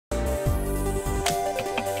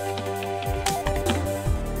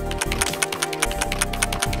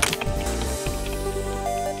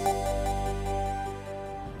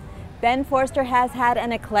Ben Forster has had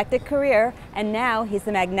an eclectic career, and now he's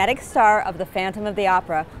the magnetic star of the Phantom of the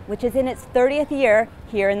Opera, which is in its 30th year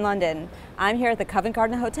here in London. I'm here at the Covent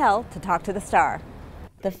Garden Hotel to talk to the star.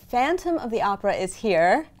 The Phantom of the Opera is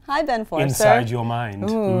here. Hi, Ben Forster. Inside your mind.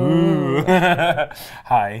 Ooh.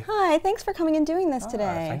 Hi. Hi, thanks for coming and doing this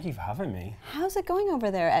today. Thank you for having me. How's it going over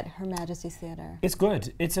there at Her Majesty's Theatre? It's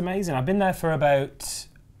good. It's amazing. I've been there for about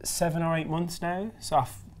 7 or 8 months now, so I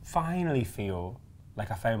finally feel like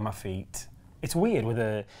I found my feet. It's weird with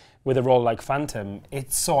a role like Phantom.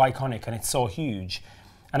 It's so iconic and it's so huge.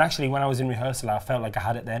 And actually, when I was in rehearsal, I felt like I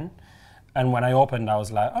had it then. And when I opened, I was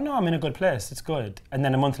like, oh no, I'm in a good place, it's good. And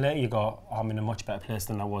then a month later, you go, oh, I'm in a much better place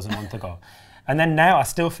than I was a month ago. And then now I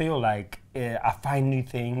still feel like I find new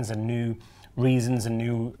things and new reasons and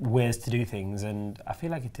new ways to do things. And I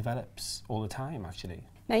feel like it develops all the time, actually.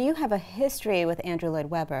 Now you have a history with Andrew Lloyd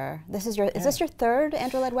Webber. Is this your third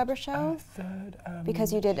Andrew Lloyd Webber show? Third.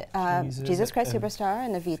 Because you did Jesus Christ Superstar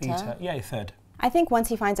and Evita. Yeah, third. I think once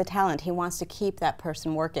he finds a talent, he wants to keep that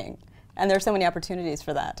person working. And there's so many opportunities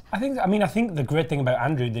for that. I think the great thing about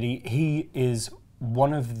Andrew that he is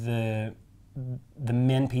one of the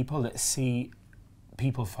main people that see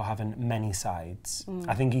people for having many sides.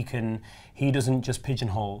 I think he doesn't just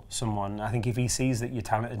pigeonhole someone. I think if he sees that you're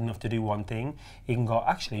talented enough to do one thing, he can go,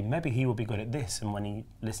 actually, maybe he will be good at this. And when he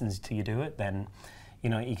listens to you do it, then, you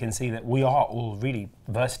know, you can see that we are all really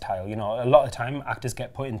versatile. You know, a lot of the time actors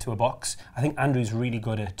get put into a box. I think Andrew's really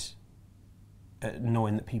good at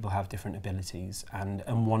knowing that people have different abilities and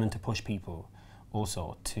wanting to push people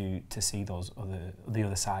also to see the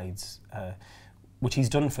other sides, which he's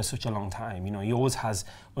done for such a long time. You know, he always has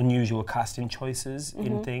unusual casting choices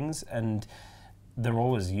in things, and they're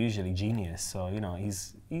always usually genius. So, you know,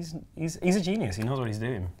 he's a genius. He knows what he's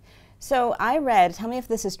doing. So I read, tell me if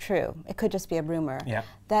this is true, it could just be a rumor,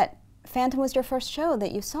 that Phantom was your first show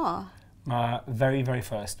that you saw. My very, very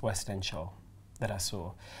first West End show that I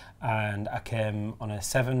saw. And I came on a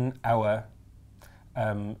 7-hour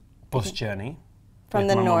bus journey. From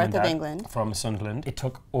the north of England? From Sunderland. It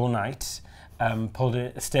took all night.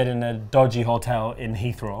 Stayed in a dodgy hotel in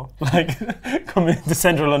Heathrow. Like, coming to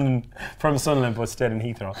central London from Sunderland, but stayed in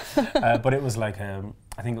Heathrow. But it was like, I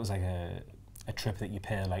think it was like a trip that you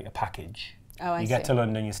pay, like a package. Oh, I see. You get to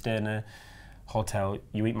London, you stay in a hotel,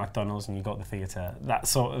 you eat McDonald's and you go to the theatre. That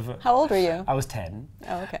sort of... How old were you? I was 10.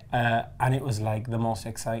 Oh, okay. And it was like the most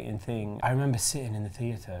exciting thing. I remember sitting in the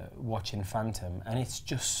theatre watching Phantom, and it's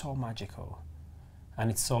just so magical. And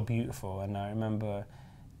it's so beautiful. And I remember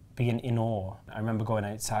being in awe. I remember going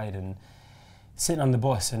outside and sitting on the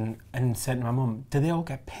bus and saying to my mum, do they all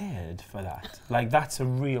get paid for that? Like, that's a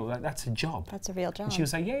job. That's a real job. And she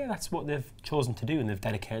was like, yeah, that's what they've chosen to do, and they've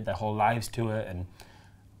dedicated their whole lives to it. And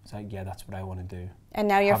it's like, yeah, that's what I want to do. And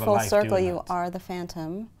now you're full circle, you are the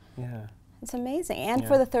Phantom. Yeah. It's amazing. And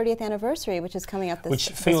for the 30th anniversary, which is coming up this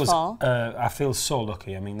fall. I feel so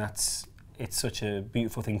lucky. I mean, it's such a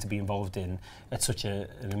beautiful thing to be involved in at such an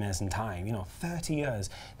amazing time. You know, 30 years.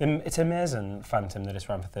 It's amazing, Phantom, that it's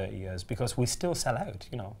run for 30 years, because we still sell out.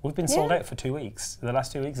 You know, we've been sold out for 2 weeks. The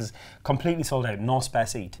last 2 weeks is completely sold out, no spare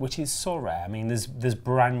seat, which is so rare. I mean, there's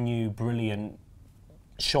brand new, brilliant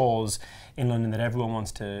shows in London that everyone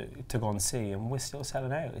wants to go and see, and we're still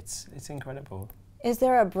selling out. It's incredible. Is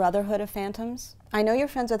there a brotherhood of Phantoms? I know you're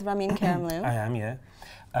friends with Ramin Karimloo. I am, yeah.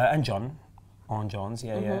 And Owen Jones,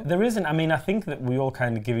 yeah. There isn't, I mean, I think that we all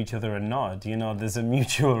kind of give each other a nod, you know, there's a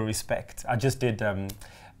mutual respect. I just did,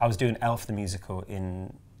 I was doing Elf the musical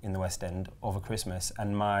in the West End over Christmas,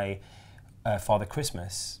 and my Father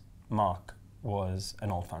Christmas, Mark, was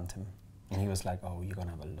an old Phantom. And he was like, oh, you're going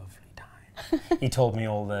to have a lovely time. He told me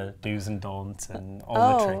all the do's and don'ts and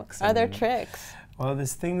all the tricks. Are there tricks? Well,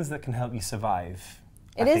 there's things that can help you survive.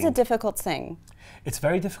 It is a difficult thing. It's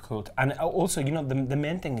very difficult. And also, you know, the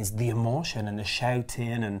main thing is the emotion and the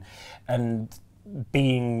shouting and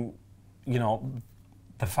being, you know,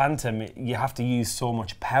 the Phantom. You have to use so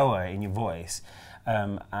much power in your voice.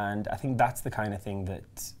 And I think that's the kind of thing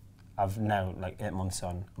that I've now, like 8 months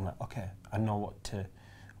on, I'm like, okay, I know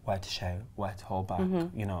where to shout, where to hold back,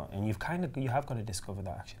 you know, and you have got to discover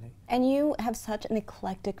that, actually. And you have such an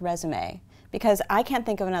eclectic resume, because I can't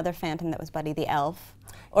think of another Phantom that was Buddy the Elf,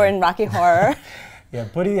 or in Rocky Horror. Yeah,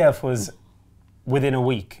 Buddy the Elf was, within a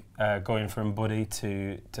week, going from Buddy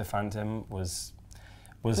to Phantom was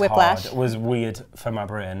Whiplash. hard, was weird for my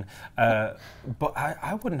brain, but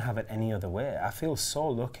I wouldn't have it any other way. I feel so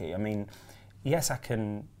lucky. I mean, yes, I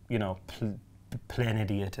can, you know, play an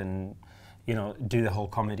idiot and, you know, do the whole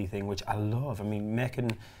comedy thing, which I love. I mean,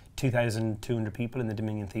 making 2,200 people in the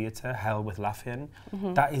Dominion Theatre, hell with laughing,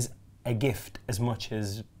 that is a gift as much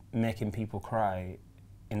as making people cry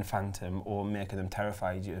in Phantom or making them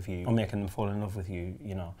terrified of you or making them fall in love with you,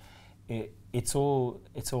 you know, it's all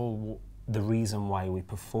the reason why we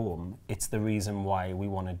perform. It's the reason why we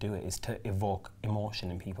want to do it, is to evoke emotion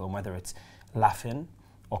in people, and whether it's laughing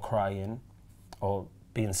or crying or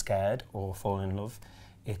being scared or falling in love.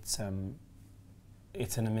 It's an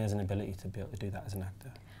amazing ability to be able to do that as an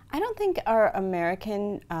actor. I don't think our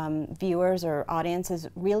American viewers or audiences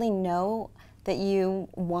really know that you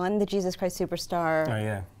won the Jesus Christ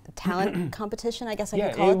Superstar talent competition, I guess I could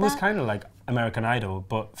call it that. Yeah, it was kind of like American Idol,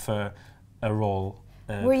 but for a role.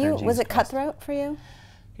 Was it cutthroat for you?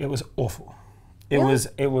 It was awful. Really?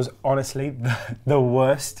 It was honestly the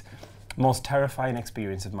worst, most terrifying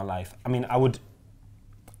experience of my life. I mean, I would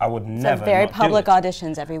never. Like very public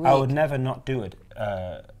auditions every week. I would never not do it.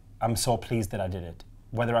 I'm so pleased that I did it.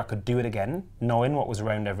 Whether I could do it again, knowing what was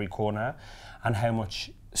around every corner, and how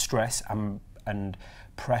much stress and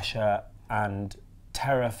pressure and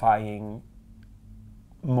terrifying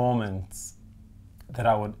moments that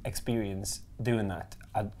I would experience doing that,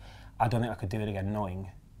 I don't think I could do it again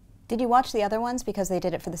knowing. Did you watch the other ones because they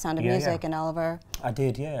did it for The Sound of Music and Oliver? I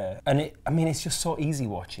did, yeah. And I mean, it's just so easy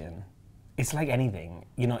watching. It's like anything,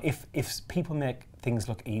 you know, if people make things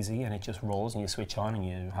look easy and it just rolls and you switch on and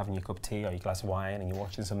you're having your cup of tea or your glass of wine and you're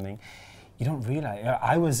watching something, you don't realise.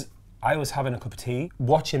 I was having a cup of tea,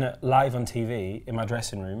 watching it live on TV in my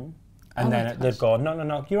dressing room, and then they'd go,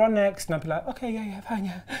 no, you're on next, and I'd be like, okay, yeah, fine,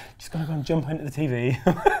 yeah. Just gonna go and jump into the TV,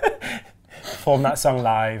 perform that song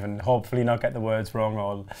live, and hopefully not get the words wrong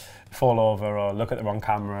or fall over or look at the wrong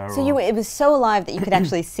camera. So it was so live that you could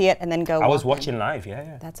actually see it and then go. I was watching live,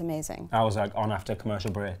 yeah. That's amazing. I was like on after commercial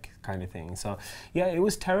break kind of thing. So yeah, it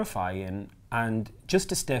was terrifying, and just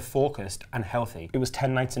to stay focused and healthy. It was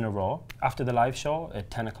 10 nights in a row. After the live show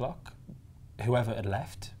at 10 o'clock, whoever had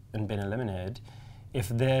left and been eliminated, if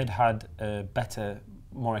they'd had a better,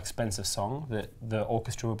 more expensive song that the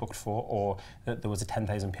orchestra were booked for, or that there was a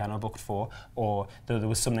 10,000 piano booked for, or that there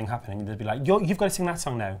was something happening, they'd be like, you've got to sing that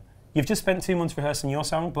song now. You've just spent 2 months rehearsing your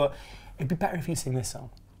song, but it'd be better if you sing this song.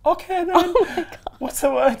 Okay then, oh my God. What's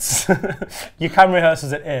the words? You can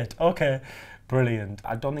rehearsals at 8, okay, brilliant.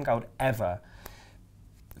 I don't think I would ever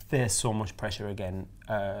face so much pressure again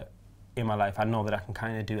in my life. I know that I can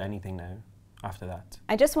kind of do anything now after that.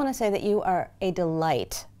 I just want to say that you are a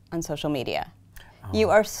delight on social media.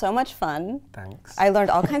 You are so much fun. Thanks. I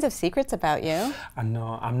learned all kinds of secrets about you. I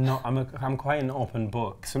know, I'm quite an open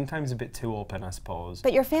book. Sometimes a bit too open, I suppose.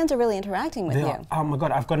 But your fans are really interacting with you. Oh my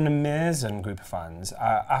God, I've got an amazing group of fans.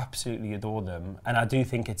 I absolutely adore them. And I do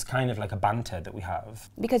think it's kind of like a banter that we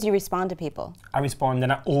have. Because you respond to people. I respond,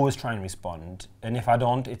 and I always try and respond. And if I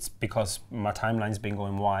don't, it's because my timeline's been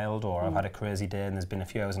going wild, or I've had a crazy day and there's been a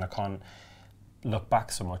few hours and I can't look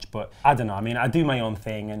back so much. But I don't know, I mean, I do my own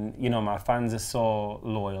thing, and you know, my fans are so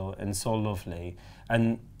loyal and so lovely,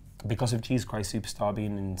 and because of Jesus Christ Superstar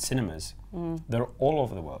being in cinemas, they're all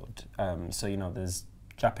over the world. So you know, there's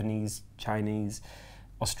Japanese, Chinese,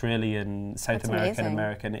 Australian, South American,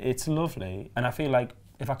 American. It's lovely, and I feel like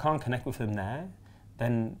if I can't connect with them there,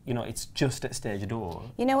 then, you know, it's just at stage door.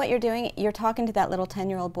 You know what you're doing? You're talking to that little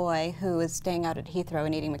 10-year-old boy who is staying out at Heathrow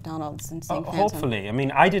and eating McDonald's and seeing Phantom. Hopefully. I mean,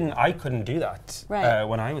 I couldn't do that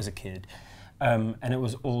when I was a kid. And it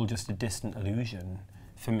was all just a distant illusion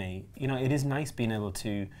for me. You know, it is nice being able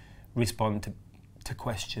to respond to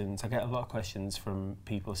questions. I get a lot of questions from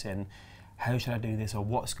people saying, how should I do this? Or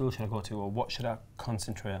what school should I go to? Or what should I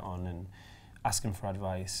concentrate on? And asking for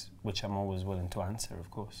advice, which I'm always willing to answer, of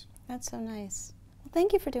course. That's so nice. Well,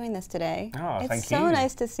 thank you for doing this today. Oh, thank you. It's so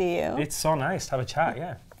nice to see you. It's so nice to have a chat,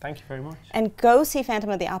 yeah. Thank you very much. And go see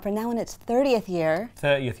Phantom of the Opera now in its 30th year.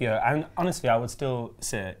 30th year. And honestly, I would still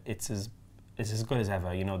say it's as good as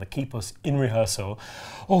ever. You know, they keep us in rehearsal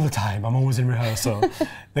all the time. I'm always in rehearsal.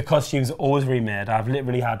 The costumes are always remade. I've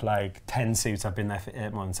literally had like 10 suits. I've been there for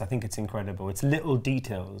 8 months. I think it's incredible. It's little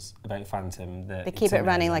details about Phantom that they keep it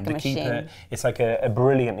running like a machine. It's like a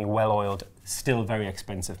brilliantly well-oiled, still very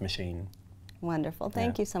expensive machine. Wonderful.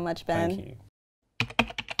 Thank you so much, Ben. Thank you.